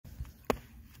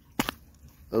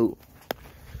Oh,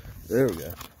 there we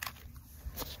go.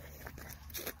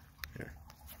 Here.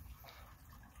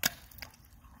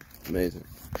 Amazing.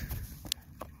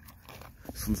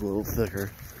 This one's a little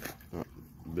thicker, not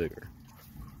bigger.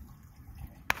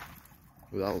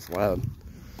 Ooh, that was loud.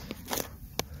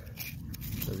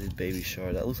 So these baby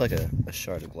shard, that looks like a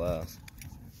shard of glass.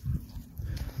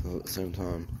 So at the same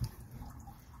time,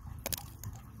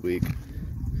 weak.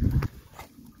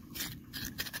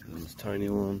 And this tiny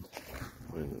one,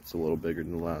 I mean, it's a little bigger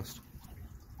than the last.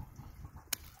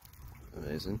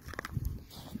 Amazing.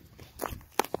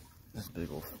 This big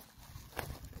one,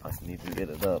 I can even get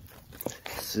it up.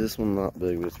 See, this one not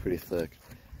big, but it's pretty thick.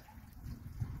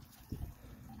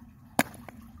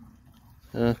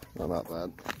 Not that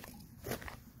bad.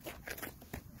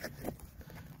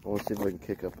 I want to see if I can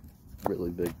kick up a really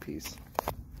big piece.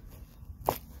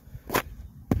 I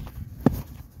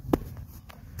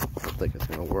don't think it's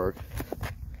going to work.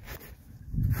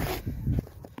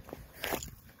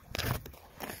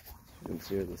 You can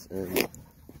see where this ends. Yeah,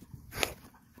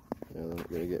 they're not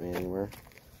going to get me anywhere.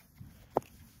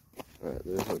 Alright,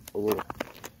 there's a little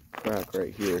crack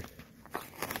right here.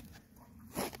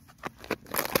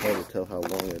 It's hard to tell how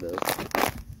long it is.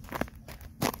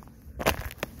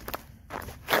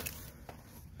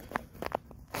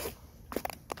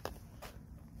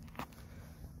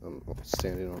 I'm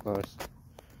standing on ice.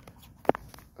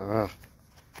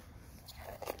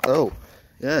 Oh,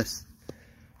 yes.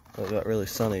 It got really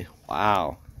sunny.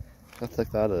 Wow. How thick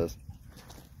that is.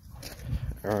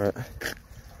 Alright.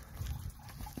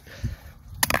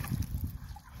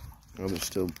 Oh, they're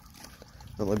still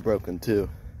only broken too.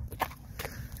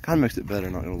 Kind of makes it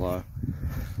better, not gonna lie.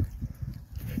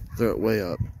 Throw it way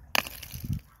up.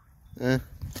 This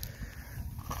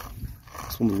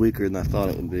one's weaker than I thought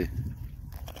it would be.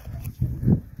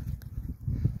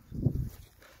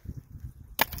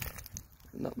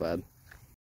 Not bad.